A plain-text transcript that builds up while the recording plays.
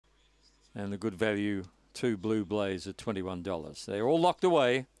And the good value 2 Blue Blaze at $21. They're all locked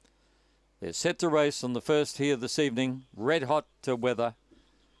away. They're set to race on the first here this evening. Red hot weather,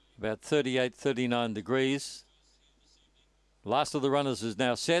 about 38, 39 degrees. Last of the runners is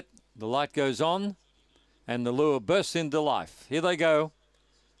now set. The light goes on and the lure bursts into life. Here they go.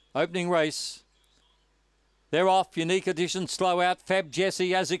 Opening race. They're off. Unique Edition slow out. Fab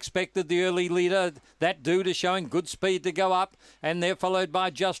Jessie, as expected, the early leader. That dude is showing good speed to go up. And they're followed by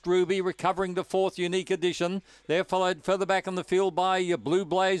Just Ruby, recovering the fourth Unique Edition. They're followed further back in the field by Blue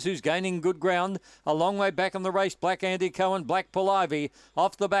Blaze, who's gaining good ground. A long way back in the race, Black Andy Cohen, Blackpool Ivy.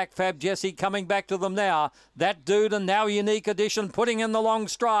 Off the back, Fab Jessie coming back to them now. That dude and now Unique Edition putting in the long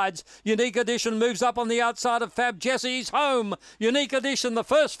strides. Unique Edition moves up on the outside of Fab Jessie. He's home. Unique Edition, the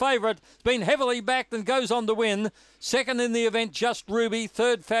first favourite, has been heavily backed and goes on to win. Second in the event, Just Ruby.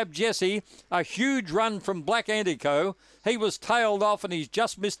 Third, Fab Jessie. A huge run from Black Antico. He was tailed off and he's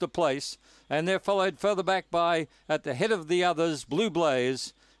just missed a place. And they're followed further back by, at the head of the others, Blue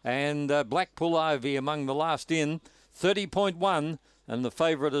Blaze and Blackpool Ivy among the last in. 30.1, and the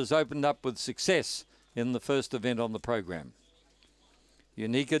favourite has opened up with success in the first event on the program.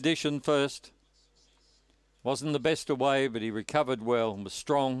 Unique Edition first. Wasn't the best away, but he recovered well and was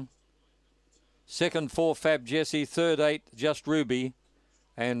strong. Second, 4, Fab Jessie. Third, 8, Just Ruby.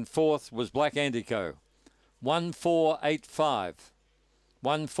 And fourth was Black Antico. 1485.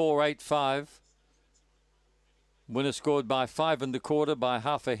 1485. Winner scored by 5 1/4 by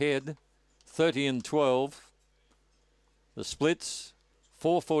half a head. 30 12. The splits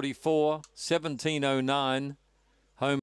 444, 1709,